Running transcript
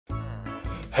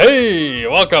Hey,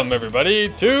 welcome everybody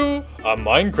to a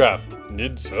Minecraft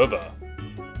Nidd server.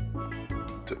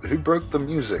 Who broke the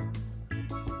music?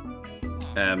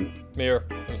 Mir.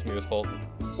 It was Mir's fault.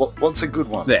 What's a good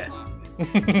one? There.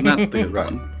 That's the good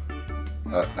Right. one.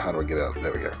 How do I get out?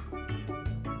 There we go.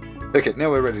 Okay, now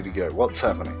we're ready to go. What's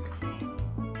happening?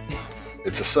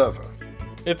 It's a server.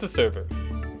 It's a server.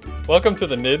 Welcome to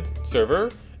the Nidd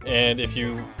server. And if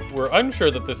you were unsure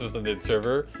that this is the Nidd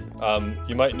server,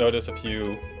 you might notice a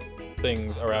few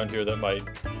things around here that might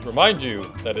remind you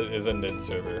that it is a Nidd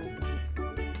server.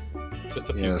 Just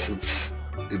a few things.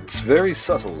 It's very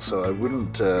subtle, so I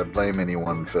wouldn't blame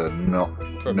anyone for not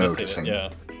noticing. It, yeah.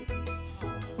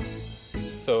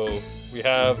 So we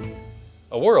have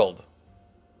a world.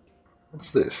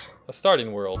 What's this? A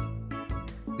starting world.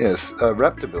 Yes,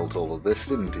 Raptor built all of this,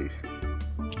 didn't he?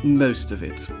 Most of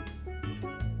it.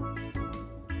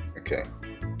 Okay.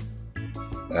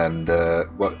 And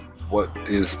what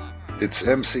is... It's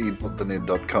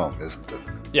mc.thenidd.com, isn't it?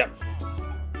 Yeah.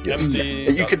 Yes.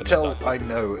 MC. You can tell I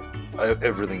know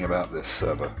everything about this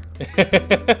server.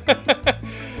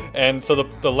 And so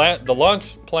the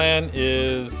launch plan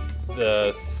is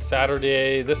this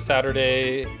Saturday,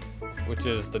 which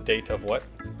is the date of what?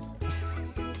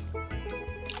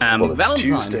 Well, it's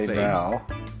Valentine's Tuesday Day. now.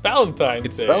 Valentine's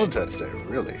It's Day. Valentine's Day,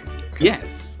 really?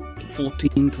 Yes.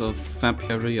 14th of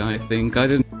February, I think. I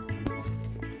didn't...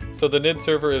 So the Nidd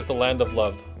server is the land of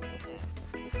love.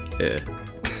 That's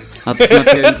not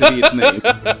going to be its name.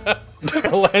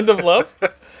 The land of love?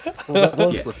 Well, that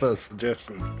was Yeah. the first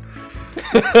suggestion.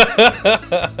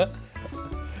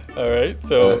 Alright,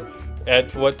 so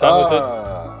at what time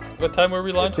was it? What time were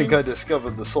we I launching? think I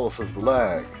discovered the source of the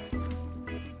lag.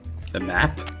 The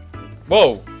map?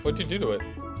 Whoa! What'd you do to it?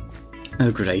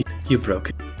 Oh, great. You broke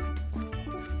it.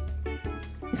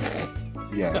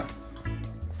 Yeah.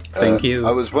 Thank you.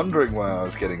 I was wondering why I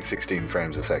was getting 16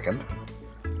 frames a second.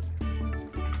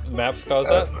 Maps cause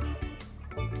that?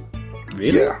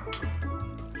 Really? Yeah.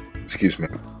 Excuse me.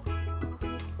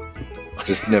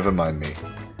 Just never mind me.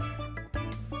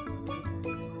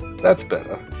 That's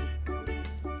better.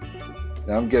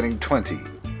 Now I'm getting 20.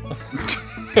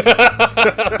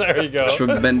 There you go.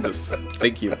 Tremendous.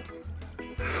 Thank you.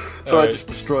 So I Alright. just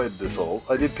destroyed this all.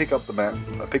 I did pick up the map.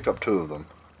 I picked up 2 of them.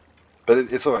 But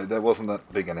it's alright, that wasn't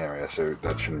that big an area, so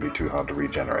that shouldn't be too hard to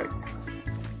regenerate.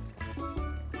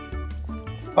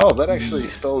 Oh, that actually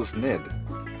Yes. spells Nidd.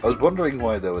 I was wondering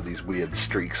why there were these weird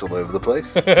streaks all over the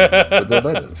place with the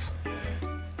letters.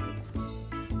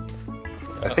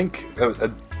 I think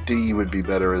a D would be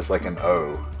better as like an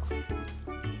O.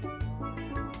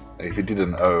 If you did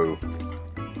an O,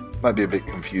 it might be a bit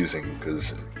confusing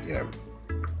because, you know,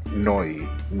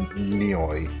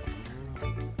 Nioi.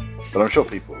 But I'm sure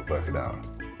people will work it out.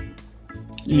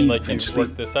 You mean like you Eventually.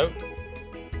 worked this out?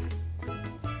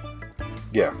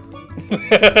 Yeah.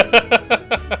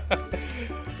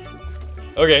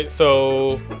 Okay,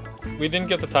 so we didn't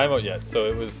get the timeout yet. So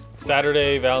it was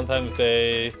Saturday, Valentine's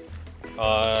Day.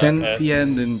 10 at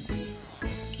p.m. in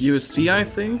UST, I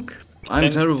think? I'm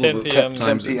 10 terrible 10 with p.m. 10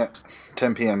 times. p.m.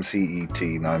 10 p.m. CET,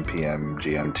 9 p.m.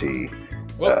 GMT.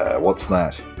 Whoa. What's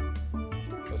that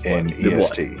That's in what? The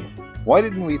what? EST? Why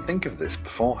didn't we think of this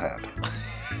beforehand?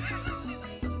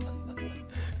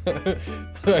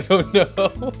 I don't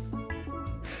know.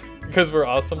 Because we're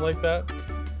awesome like that.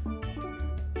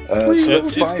 So It's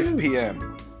it's good. 5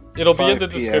 p.m. It'll be in 5 the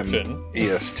p.m. description.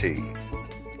 EST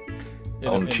In-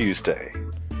 on Tuesday.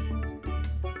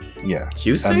 Yeah.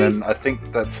 Tuesday? And then I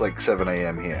think that's like 7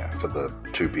 a.m. here for the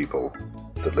 2 people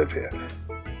that live here.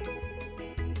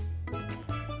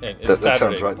 And it's That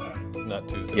Saturday, sounds right. not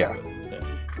Tuesday. Yeah.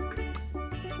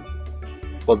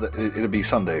 but, Well, it'll be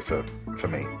Sunday for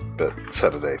me, but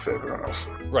Saturday for everyone else.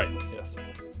 Right, yes.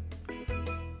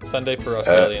 Sunday for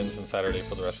Australians and Saturday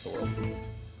for the rest of the world.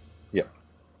 Yeah.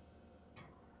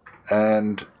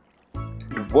 And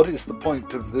what is the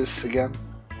point of this again?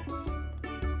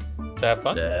 To have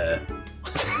fun?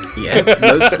 Yeah,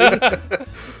 mostly.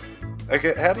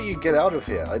 Okay, how do you get out of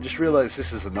here? I just realized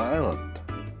this is an island.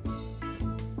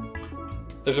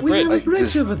 There's a We bridge. have a Like bridge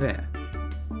this- over there.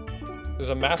 There's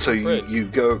a massive So bridge. you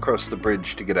go across the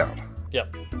bridge to get out.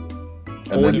 Yep.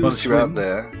 And Or then you once you're out swim.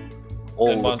 there, all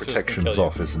Then the monsters can protection's kill you.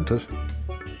 off, isn't it?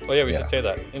 Well, yeah, we Yeah. should say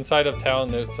that. Inside of town,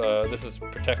 there's this is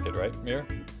protected, right, Mir?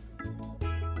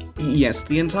 Yes,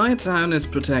 the entire town is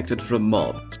protected from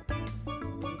mobs.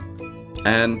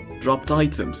 And dropped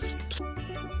items.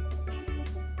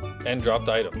 And dropped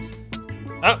items.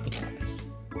 Ah!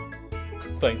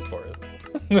 Thanks, Boris.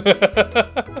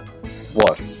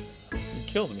 What? You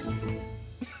killed me.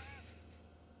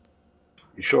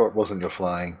 You sure it wasn't your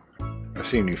flying? I've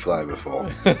seen you fly before.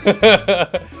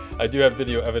 I do have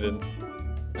video evidence.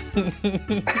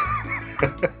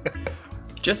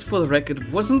 Just for the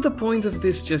record, wasn't the point of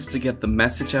this just to get the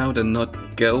message out and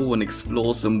not go and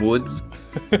explore some woods?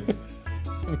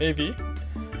 Maybe.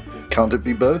 Can't it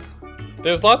be both?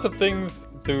 There's lots of things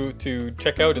to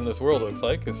check out in this world, looks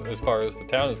like, as far as the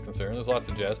town is concerned. There's lots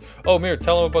of jazz. Oh, Mir,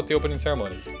 tell them about the opening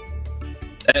ceremonies.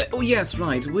 Oh yes,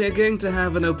 right. We're going to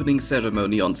have an opening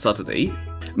ceremony on Saturday,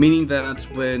 meaning that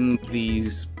when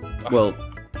these... well,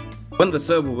 when the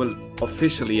server will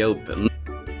officially open,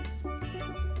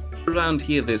 around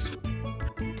here this...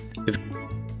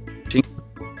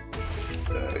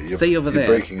 Stay over there.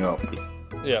 You're breaking up.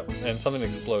 Yeah, and something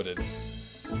exploded.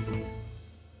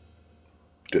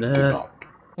 Did not.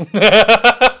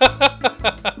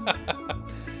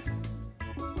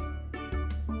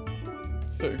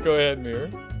 So go ahead, Mirror.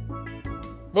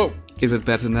 Whoa! Is it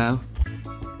better now?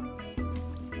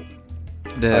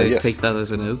 Yes. Take that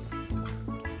as a no.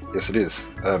 Yes, it is.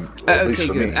 Well, at least Okay,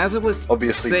 for good. me. As I was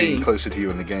Obviously, saying... being closer to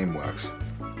you in the game works.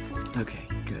 Okay,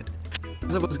 good.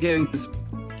 As I was going to...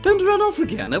 Don't run off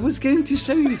again. I was going to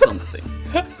show you something.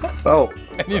 Oh.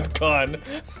 And he's gone.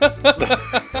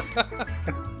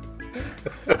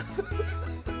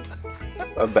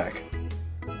 I'm back.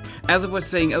 As I was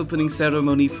saying, opening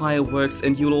ceremony, fireworks,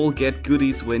 and you'll all get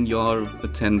goodies when you're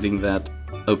attending that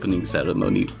opening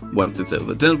ceremony once it's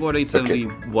over. Don't worry, it's only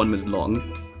 1 minute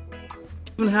long.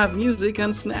 Even have music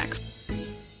and snacks.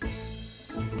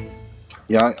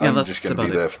 Yeah, I'm that's just going to be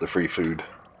about there it. for the free food.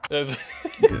 There's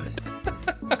Good.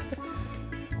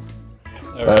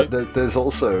 Alright. There's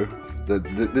also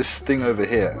this thing over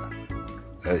here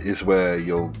is where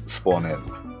you'll spawn in.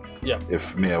 Yeah.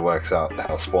 If Mia works out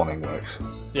how spawning works.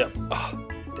 Yeah. Oh,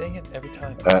 dang it, every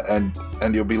time. And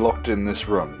you'll be locked in this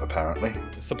room, apparently.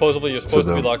 Supposedly, you're supposed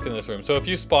to be locked in this room. So if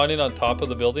you spawn in on top of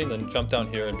the building, then jump down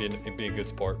here and be a good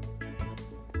sport.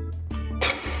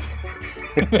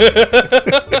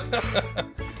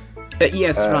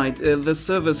 Yes, right. The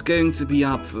server's going to be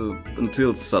up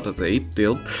until Saturday,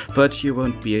 still, but you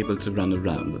won't be able to run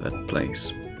around that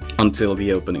place until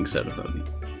the opening ceremony.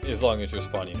 As long as your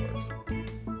spawning works.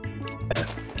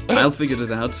 I'll figure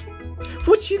it out.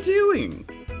 What you doing?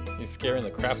 He's scaring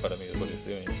the crap out of me is what he's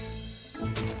doing.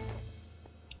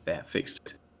 There,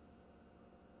 fixed it.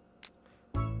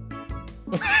 The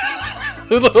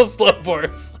little slow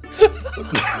horse.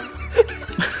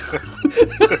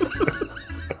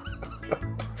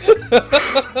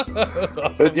 That's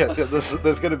awesome. Yeah,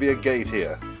 there's going to be a gate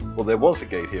here. Well, there was a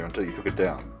gate here until you took it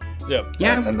down. Yep.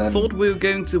 Yeah, and then... thought we were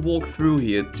going to walk through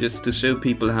here just to show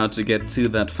people how to get to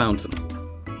that fountain.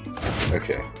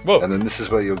 Okay. Whoa. And then this is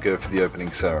where you'll go for the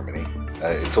opening ceremony.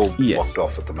 It's all blocked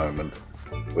off at the moment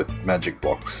with magic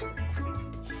blocks.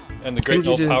 And the great,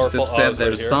 Couldn't you all-powerful just have said Oz there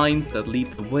are right here. signs that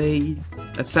lead the way?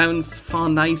 That sounds far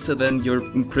nicer than you're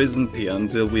imprisoned here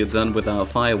until we're done with our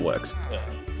fireworks. Yeah.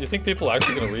 You think people are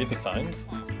actually going to read the signs?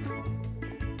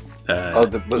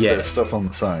 Was there stuff on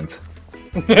the signs?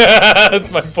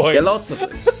 That's my point. Yeah, lots of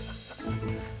it.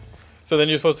 So then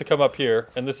you're supposed to come up here,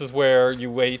 and this is where you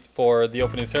wait for the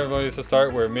opening ceremonies to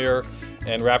start, where Mir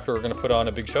and Raptor are going to put on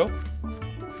a big show.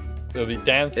 There'll be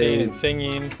dancing and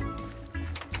singing.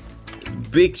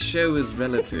 Big show is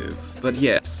relative, but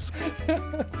yes.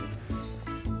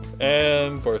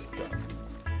 And Boris is gone.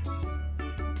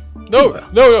 No!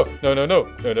 No, no! No, no, no!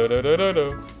 No, no, no, no, no,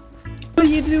 no. What are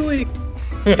you doing?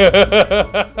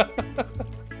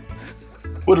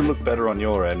 Would have looked better on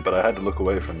your end, but I had to look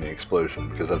away from the explosion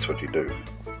because that's what you do.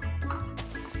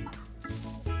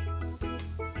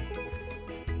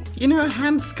 You know, I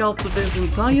hand sculpted this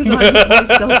entire life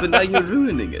myself and now you're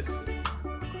ruining it.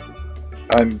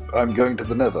 I'm going to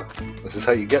the Nether. This is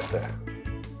how you get there.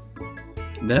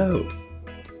 No.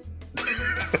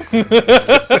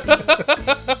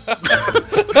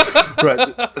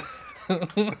 Right.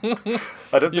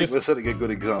 I don't think we're setting a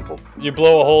good example. You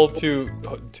blow a hole to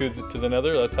the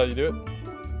Nether. That's how you do it.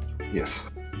 Yes.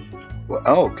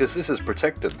 Well, because this is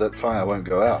protected, that fire won't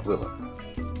go out, will it?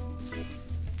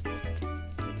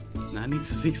 I need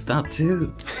to fix that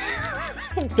too.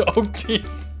 Oh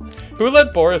jeez. Who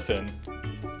let Boris in?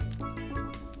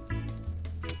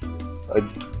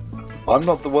 I'm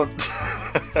not the one.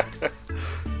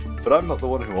 But I'm not the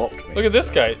one who opted me. Look at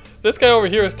this guy. This guy over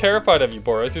here is terrified of you,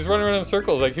 Boris. He's running around in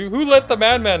circles like, who let the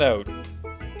madman out?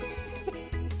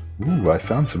 Ooh, I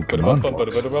found some command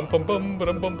blocks.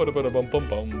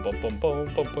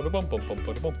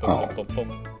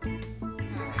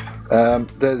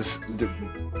 There's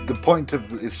the point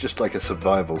of it's just like a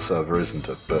survival server, isn't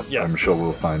it? But yes. I'm sure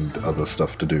we'll find other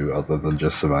stuff to do other than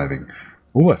just surviving.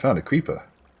 Ooh, I found a creeper.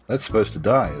 That's supposed to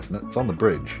die, isn't it? It's on the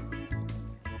bridge.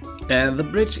 The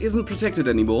bridge isn't protected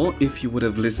anymore, if you would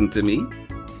have listened to me.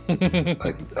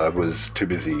 I was too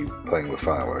busy playing with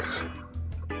fireworks.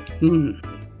 Hmm.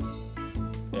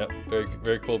 Yeah, very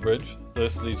very cool bridge.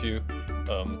 This leads you.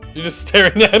 You're just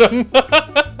staring at him.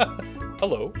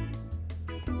 Hello.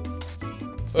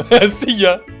 See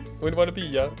ya. Wouldn't want to be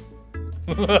ya.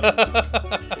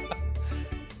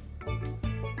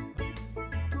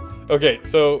 Okay,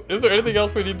 so is there anything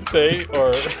else we need to say,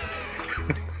 or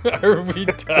are we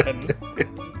done?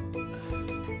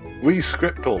 We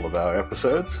script all of our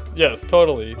episodes. Yes,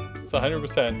 totally. It's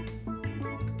 100%.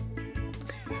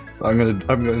 I'm going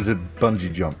to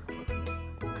bungee jump.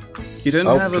 You don't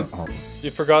have a... Oh. You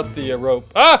forgot the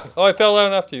rope. Ah! Oh, I fell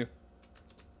down after you.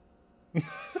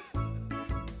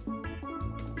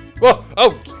 Whoa!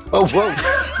 Oh! Oh, whoa!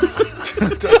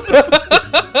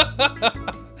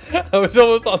 I was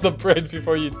almost on the bridge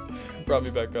before you brought me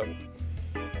back up.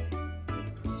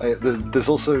 There's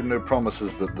also no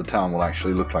promises that the town will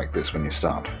actually look like this when you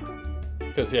start.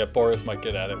 Because, yeah, Boris might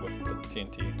get at it with the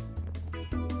TNT.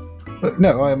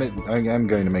 No, I am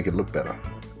going to make it look better.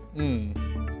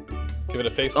 Give it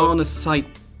a facelift. On a side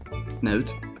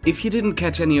note, if you didn't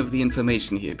catch any of the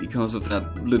information here because of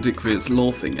that ludicrous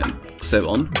law thing and so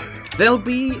on, there'll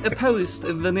be a post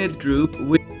in the Nidd group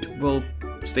which will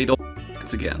state all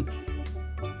facts again.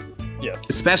 Yes.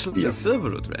 Especially the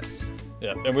server address.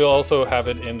 Yeah, and we'll also have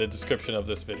it in the description of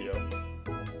this video.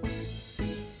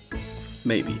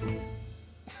 Maybe.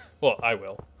 Well, I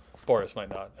will. Boris might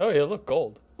not. Oh yeah, look,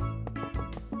 gold.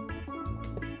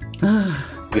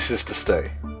 This is to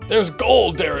stay. There's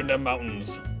gold there in the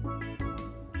mountains.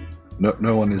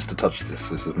 No one is to touch this.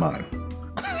 This is mine.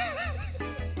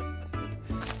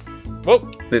 Whoa!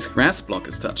 This grass block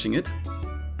is touching it.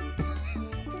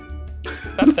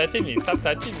 Stop touching me! Stop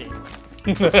touching me!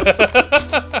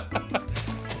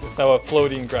 It's now a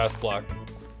floating grass block.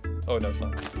 Oh no, it's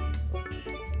not.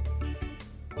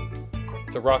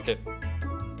 It's a rocket.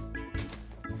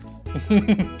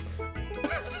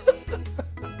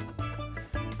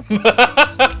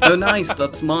 Oh nice,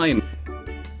 that's mine.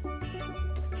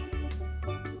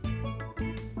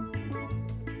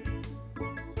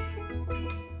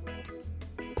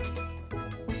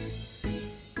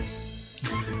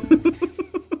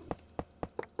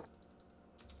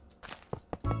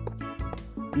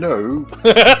 No.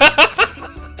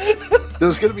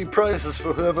 There's going to be prizes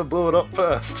for whoever blew it up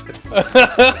first.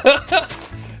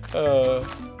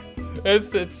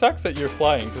 It sucks that you're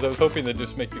flying, because I was hoping to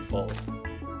just make you fall.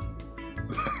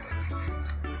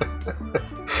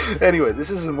 Anyway, this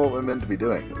isn't what we're meant to be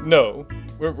doing. No,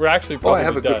 we're actually Oh, probably I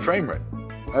have a done. good frame rate.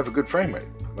 I have a good frame rate.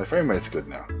 My frame rate's good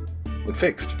now. It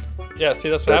fixed. Yeah, see,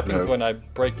 that's what happens no. when I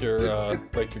break your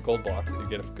gold blocks. You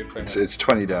get a good frame rate. It's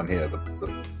 20 down here.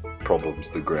 The problem's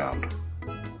the ground.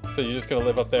 So you're just gonna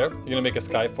live up there? You're gonna make a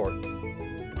sky fort?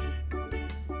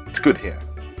 It's good here.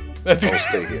 That's I'll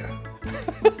stay here.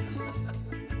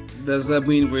 Does that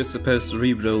mean we're supposed to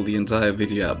re-roll the entire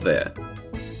video up there?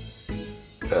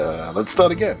 Let's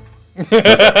start again.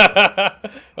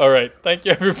 Alright, thank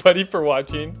you everybody for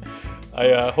watching.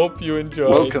 I hope you enjoyed.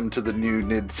 Welcome to the new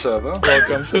Nidd server.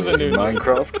 Welcome to the new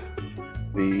Minecraft.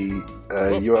 The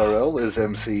URL is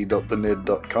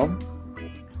mc.thenidd.com.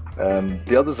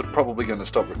 The others are probably going to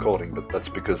stop recording, but that's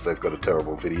because they've got a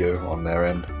terrible video on their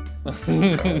end.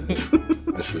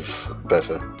 This is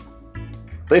better.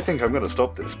 They think I'm going to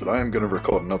stop this, but I am going to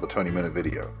record another 20-minute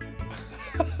video.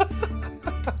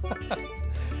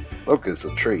 Look, it's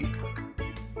a tree.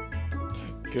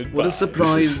 Goodbye. What a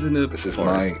surprise in a This is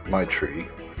forest. my tree.